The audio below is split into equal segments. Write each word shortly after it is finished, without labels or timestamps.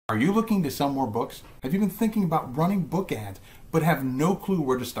Are you looking to sell more books? Have you been thinking about running book ads but have no clue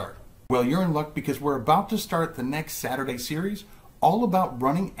where to start? Well, you're in luck because we're about to start the next Saturday series all about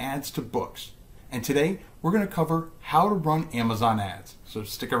running ads to books. And today we're going to cover how to run Amazon ads. So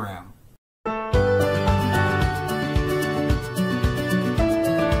stick around.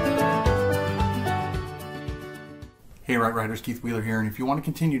 Hey Write Writers, Keith Wheeler here, and if you want to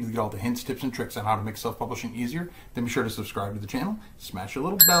continue to get all the hints, tips, and tricks on how to make self-publishing easier, then be sure to subscribe to the channel, smash the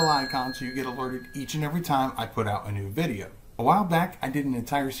little bell icon so you get alerted each and every time I put out a new video. A while back, I did an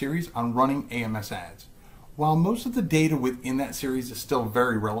entire series on running AMS ads. While most of the data within that series is still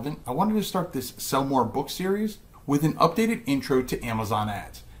very relevant, I wanted to start this Sell More Books series with an updated intro to Amazon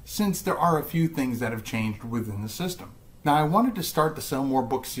ads, since there are a few things that have changed within the system. Now, I wanted to start the Sell More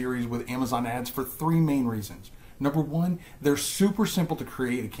Books series with Amazon ads for three main reasons. Number one, they're super simple to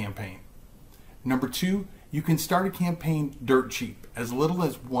create a campaign. Number two, you can start a campaign dirt cheap, as little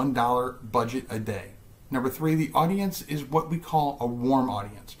as $1 budget a day. Number three, the audience is what we call a warm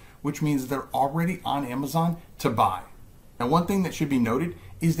audience, which means they're already on Amazon to buy. Now, one thing that should be noted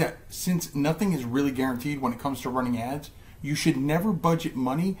is that since nothing is really guaranteed when it comes to running ads, you should never budget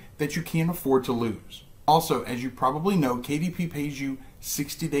money that you can't afford to lose. Also, as you probably know, KDP pays you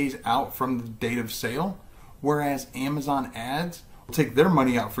 60 days out from the date of sale, whereas Amazon ads will take their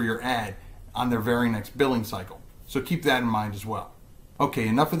money out for your ad on their very next billing cycle. So keep that in mind as well. Okay,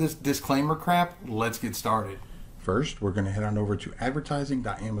 enough of this disclaimer crap. Let's get started. First, we're going to head on over to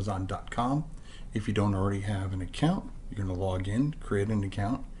advertising.amazon.com. If you don't already have an account, you're going to log in, create an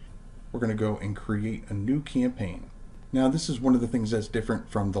account. We're going to go and create a new campaign. Now, this is one of the things that's different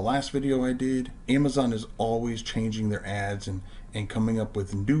from the last video I did. Amazon is always changing their ads and coming up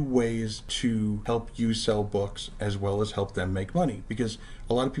with new ways to help you sell books as well as help them make money. Because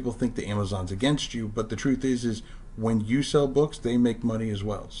a lot of people think that Amazon's against you, but the truth is when you sell books, they make money as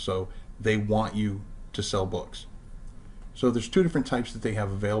well. So they want you to sell books. So there's two different types that they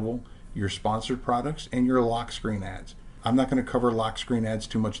have available: your sponsored products and your lock screen ads. I'm not going to cover lock screen ads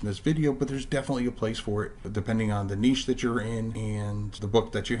too much in this video, but there's definitely a place for it depending on the niche that you're in and the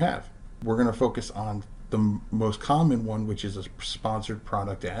book that you have. We're going to focus on the most common one, which is a sponsored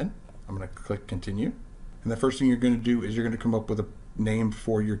product ad. I'm going to click continue. And the first thing you're going to do is you're going to come up with a name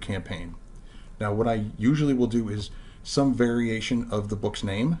for your campaign. Now, what I usually will do is some variation of the book's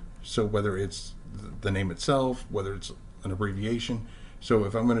name. So whether it's the name itself, whether it's an abbreviation. So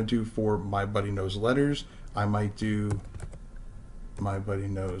if I'm going to do for My Buddy Knows Letters, I might do My Buddy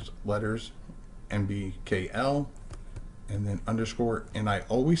Knows Letters, MBKL, and then underscore. And I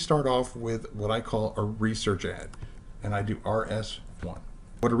always start off with what I call a research ad, and I do RS1.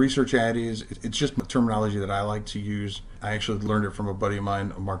 What a research ad is, it's just terminology that I like to use. I actually learned it from a buddy of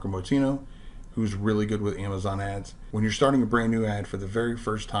mine, Marco Motino, who's really good with Amazon ads. When you're starting a brand new ad for the very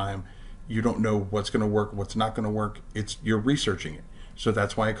first time, you don't know what's going to work, what's not going to work. You're researching it. So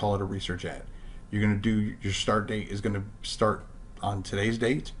that's why I call it a research ad. You're going to do, your start date is going to start on today's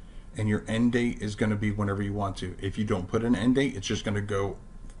date, and your end date is going to be whenever you want to. If you don't put an end date, it's just going to go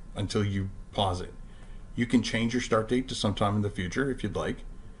until you pause it. You can change your start date to sometime in the future if you'd like.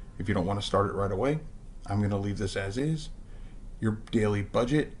 If you don't want to start it right away, I'm going to leave this as is. Your daily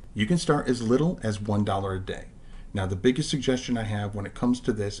budget, you can start as little as $1 a day. Now, the biggest suggestion I have when it comes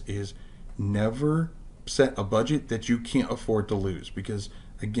to this is never set a budget that you can't afford to lose, because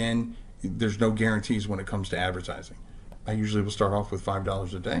again, there's no guarantees when it comes to advertising. I usually will start off with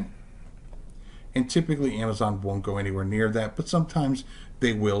 $5 a day, and typically Amazon won't go anywhere near that, but sometimes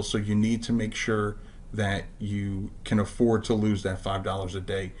they will. So you need to make sure that you can afford to lose that $5 a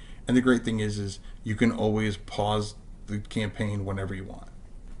day. And the great thing is you can always pause the campaign whenever you want.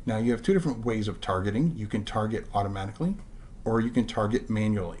 Now, you have two different ways of targeting. You can target automatically, or you can target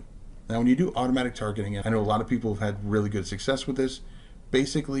manually. Now, when you do automatic targeting, I know a lot of people have had really good success with this.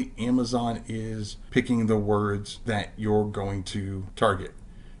 Basically, Amazon is picking the words that you're going to target.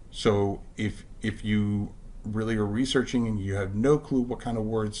 So if you really are researching and you have no clue what kind of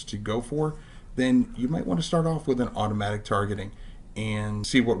words to go for, then you might want to start off with an automatic targeting and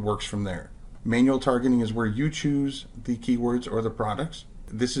see what works from there. Manual targeting is where you choose the keywords or the products.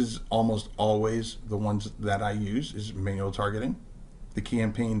 This is almost always the ones that I use, is manual targeting. The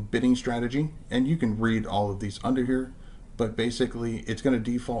campaign bidding strategy, and you can read all of these under here, but basically it's going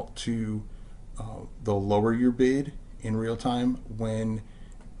to default to the lower your bid in real time when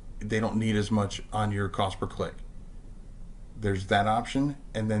they don't need as much on your cost per click. There's that option,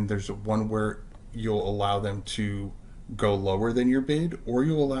 and then there's one where you'll allow them to go lower than your bid, or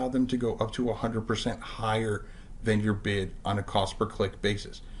you'll allow them to go up to 100% higher than your bid on a cost per click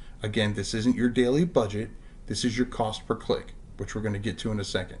basis. Again, this isn't your daily budget, this is your cost per click. which we're going to get to in a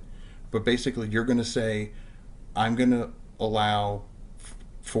second. But basically, you're going to say, I'm going to allow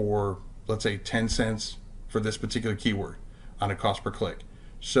for, let's say, 10 cents for this particular keyword on a cost per click.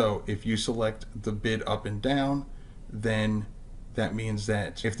 So if you select the bid up and down, then that means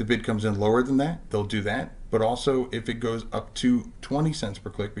that if the bid comes in lower than that, they'll do that. But also if it goes up to 20 cents per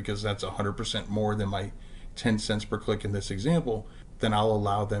click, because that's 100% more than my 10 cents per click in this example, then I'll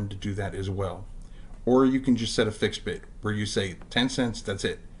allow them to do that as well. Or you can just set a fixed bid where you say 10 cents, that's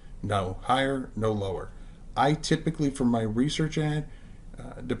it. No higher, no lower. I typically, for my research ad,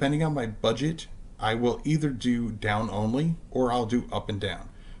 depending on my budget, I will either do down only or I'll do up and down.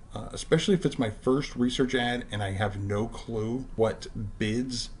 Especially if it's my first research ad and I have no clue what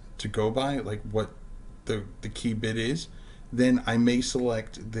bids to go by, like what the key bid is, then I may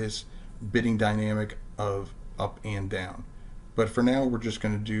select this bidding dynamic of up and down. But for now, we're just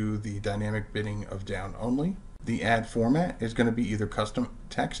going to do the dynamic bidding of down only. The ad format is going to be either custom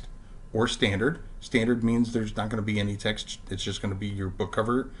text or standard. Standard means there's not going to be any text. It's just going to be your book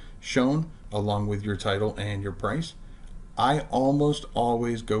cover shown along with your title and your price. I almost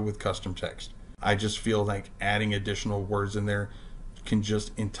always go with custom text. I just feel like adding additional words in there can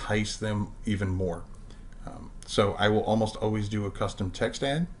just entice them even more. So I will almost always do a custom text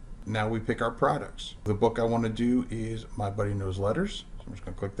ad. Now we pick our products. The book I want to do is My Buddy Knows Letters. So I'm just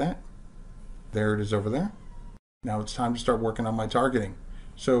going to click that. There it is over there. Now it's time to start working on my targeting.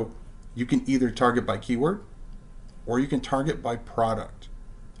 So you can either target by keyword or you can target by product.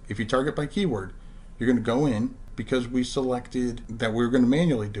 If you target by keyword, you're going to go in, because we selected that we were going to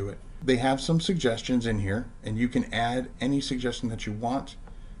manually do it. They have some suggestions in here, and you can add any suggestion that you want.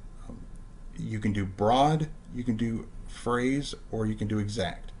 You can do broad, you can do phrase, or you can do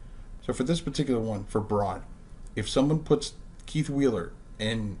exact. So for this particular one, for broad, if someone puts Keith Wheeler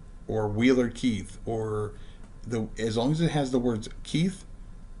in, or Wheeler Keith, or as long as it has the words Keith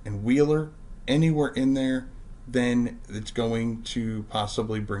and Wheeler anywhere in there, then it's going to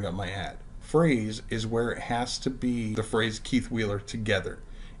possibly bring up my ad. Phrase is where it has to be the phrase Keith Wheeler together.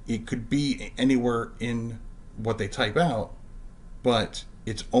 It could be anywhere in what they type out, but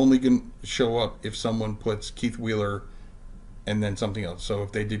it's only going to show up if someone puts Keith Wheeler and then something else. So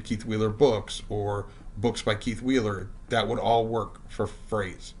if they did Keith Wheeler books or books by Keith Wheeler, that would all work for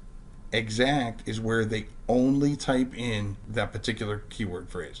phrase. Exact is where they only type in that particular keyword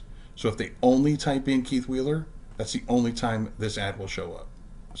phrase. So if they only type in Keith Wheeler, that's the only time this ad will show up.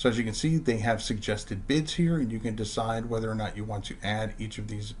 So as you can see, they have suggested bids here, and you can decide whether or not you want to add each of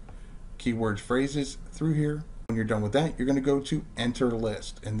these keywords phrases through here. When you're done with that, you're going to go to enter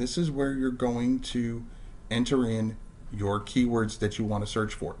list, and this is where you're going to enter in your keywords that you want to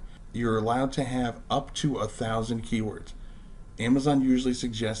search for. You're allowed to have up to 1,000 keywords. Amazon usually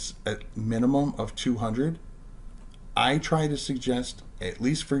suggests a minimum of 200. I try to suggest, at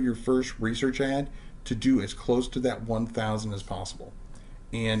least for your first research ad, to do as close to that 1,000 as possible.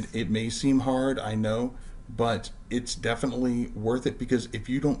 And it may seem hard, I know, but it's definitely worth it, because if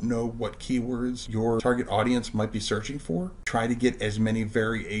you don't know what keywords your target audience might be searching for, try to get as many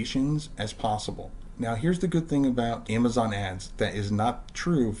variations as possible. Now, here's the good thing about Amazon ads that is not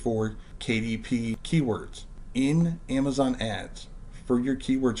true for KDP keywords. In Amazon ads, for your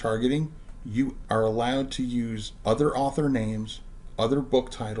keyword targeting, you are allowed to use other author names, other book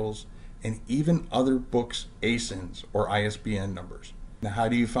titles, and even other books' ASINs or ISBN numbers. Now, how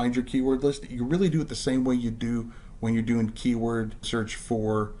do you find your keyword list? You really do it the same way you do when you're doing keyword search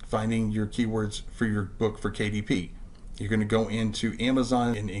for finding your keywords for your book for KDP. You're going to go into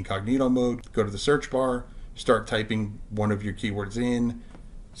Amazon in incognito mode, go to the search bar, start typing one of your keywords in,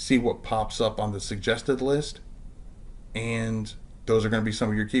 see what pops up on the suggested list, and those are going to be some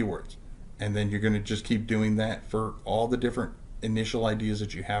of your keywords. And then you're going to just keep doing that for all the different initial ideas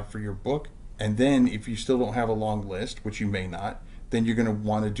that you have for your book. And then if you still don't have a long list, which you may not, then you're going to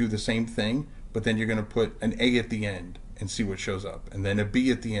want to do the same thing, but then you're going to put an A at the end and see what shows up, and then a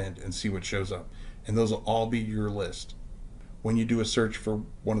B at the end and see what shows up. And those will all be your list. When you do a search for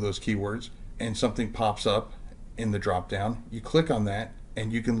one of those keywords and something pops up in the drop down, you click on that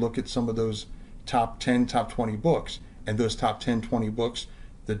and you can look at some of those top 10, top 20 books. And those top 10, 20 books,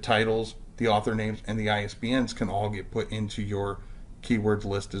 the titles, the author names, and the ISBNs can all get put into your keyword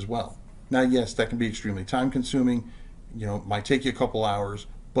list as well. Now, yes, that can be extremely time consuming. Might take you a couple hours,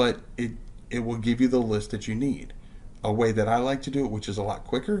 but it will give you the list that you need. A way that I like to do it, which is a lot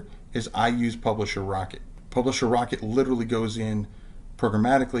quicker, is I use Publisher Rocket. Publisher Rocket literally goes in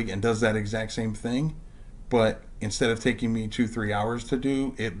programmatically and does that exact same thing, but instead of taking me 2-3 hours to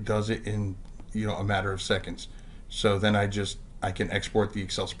do, it does it in a matter of seconds. So then I can export the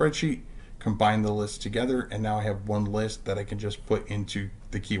Excel spreadsheet, combine the lists together, and now I have one list that I can just put into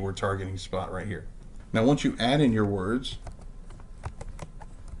the keyword targeting spot right here. Now once you add in your words,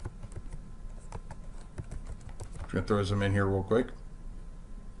 I'm going to throw some in here real quick.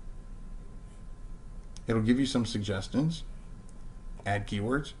 It'll give you some suggestions, add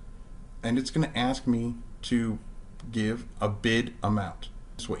keywords, and it's going to ask me to give a bid amount.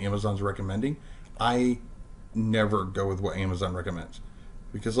 That's what Amazon's recommending. I never go with what Amazon recommends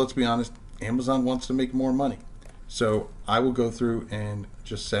because let's be honest, Amazon wants to make more money. So I will go through and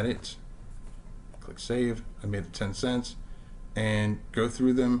just set it, click save, I made it 10 cents, and go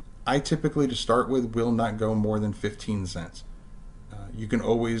through them. I typically, to start with, will not go more than 15 cents. You can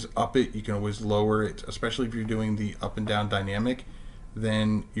always up it, you can always lower it, especially if you're doing the up and down dynamic,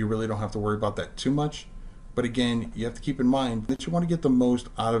 then you really don't have to worry about that too much. But again, you have to keep in mind that you want to get the most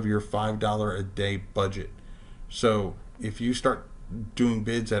out of your $5 a day budget. So if you start doing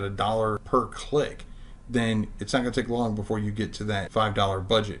bids at $1 per click, then it's not going to take long before you get to that $5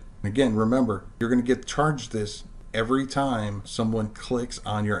 budget. And again, remember, you're going to get charged this every time someone clicks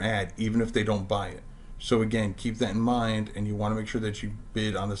on your ad, even if they don't buy it. So again, keep that in mind, and you want to make sure that you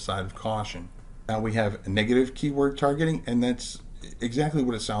bid on the side of caution. Now we have negative keyword targeting, and that's exactly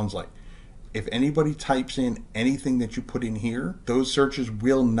what it sounds like. If anybody types in anything that you put in here, those searches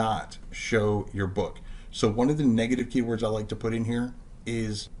will not show your book. So one of the negative keywords I like to put in here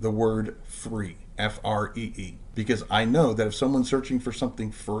is the word free, F-R-E-E, because I know that if someone's searching for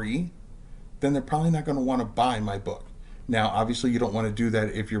something free, then they're probably not going to want to buy my book. Now, obviously, you don't want to do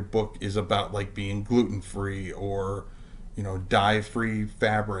that if your book is about like being gluten-free or, you know, dye-free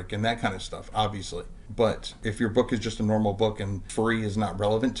fabric and that kind of stuff, obviously. But if your book is just a normal book and free is not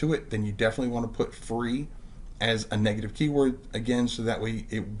relevant to it, then you definitely want to put free as a negative keyword, again, so that way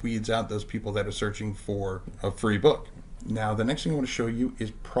it weeds out those people that are searching for a free book. Now, the next thing I want to show you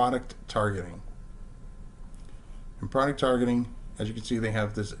is product targeting. In product targeting, as you can see, they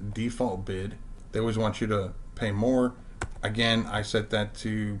have this default bid. They always want you to pay more. Again, I set that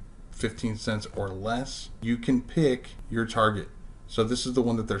to 15 cents or less. You can pick your target. So this is the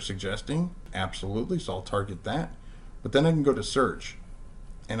one that they're suggesting. Absolutely, so I'll target that. But then I can go to search,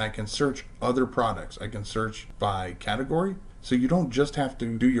 and I can search other products. I can search by category. So you don't just have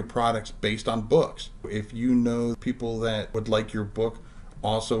to do your products based on books. If you know people that would like your book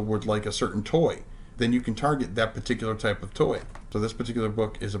also would like a certain toy, then you can target that particular type of toy. So this particular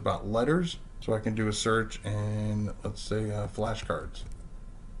book is about letters. So I can do a search and let's say flashcards.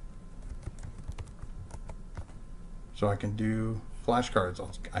 So I can do flashcards.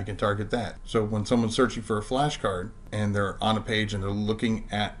 I can target that. So when someone's searching for a flashcard and they're on a page and they're looking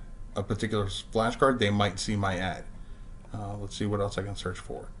at a particular flashcard, they might see my ad. Let's see what else I can search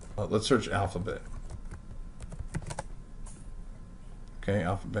for. Let's search alphabet. Okay,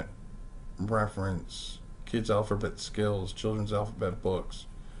 alphabet reference, kids alphabet skills, children's alphabet books.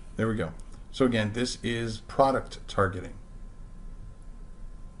 There we go. So again, this is product targeting.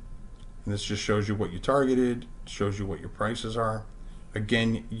 And this just shows you what you targeted, shows you what your prices are.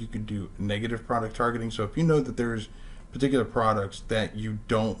 Again, you could do negative product targeting. So if you know that there's particular products that you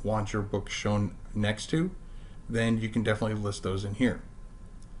don't want your book shown next to, then you can definitely list those in here.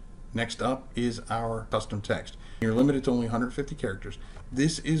 Next up is our custom text. You're limited to only 150 characters.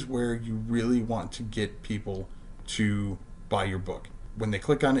 This is where you really want to get people to buy your book. When they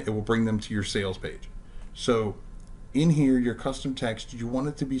click on it, it will bring them to your sales page. So in here, your custom text, you want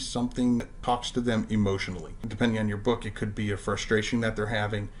it to be something that talks to them emotionally. Depending on your book, it could be a frustration that they're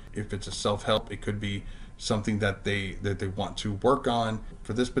having. If it's a self-help, it could be something that they want to work on.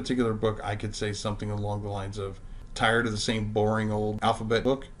 For this particular book, I could say something along the lines of tired of the same boring old alphabet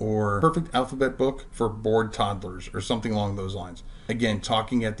book, or perfect alphabet book for bored toddlers, or something along those lines. Again,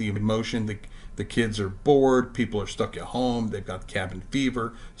 talking at the emotion, the kids are bored, people are stuck at home, they've got cabin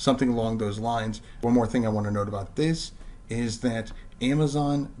fever, something along those lines. One more thing I want to note about this is that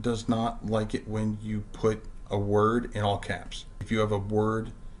Amazon does not like it when you put a word in all caps. If you have a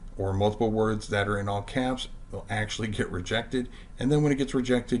word or multiple words that are in all caps, they'll actually get rejected. And then when it gets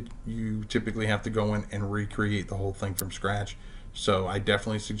rejected, you typically have to go in and recreate the whole thing from scratch. So I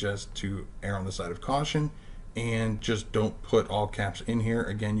definitely suggest to err on the side of caution and just don't put all caps in here.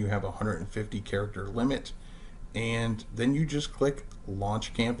 Again, you have a 150 character limit, and then you just click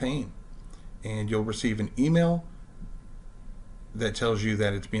launch campaign, and you'll receive an email that tells you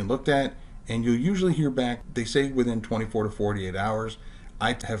that it's being looked at, and you'll usually hear back. They say within 24 to 48 hours.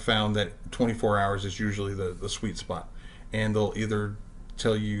 I have found that 24 hours is usually the sweet spot, and they'll either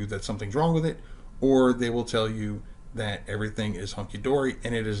tell you that something's wrong with it, or they will tell you that everything is hunky-dory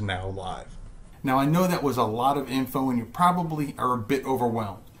and it is now live. Now, I know that was a lot of info and you probably are a bit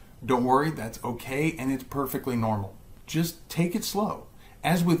overwhelmed, Don't worry, that's okay and it's perfectly normal. Just take it slow.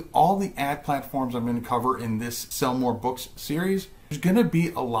 As with all the ad platforms I'm going to cover in this Sell More Books series, there's going to be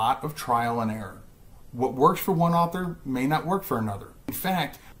a lot of trial and error. What works for one author may not work for another. In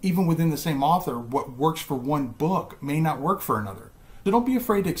fact, even within the same author, what works for one book may not work for another. So don't be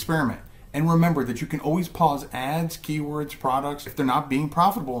afraid to experiment. And remember that you can always pause ads, keywords, products if they're not being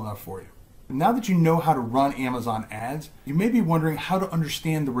profitable enough for you. Now that you know how to run Amazon ads, you may be wondering how to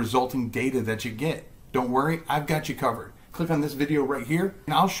understand the resulting data that you get. Don't worry, I've got you covered. Click on this video right here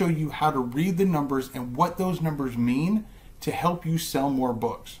and I'll show you how to read the numbers and what those numbers mean to help you sell more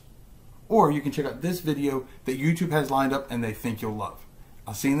books. Or you can check out this video that YouTube has lined up and they think you'll love.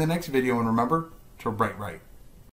 I'll see you in the next video, and remember to write right.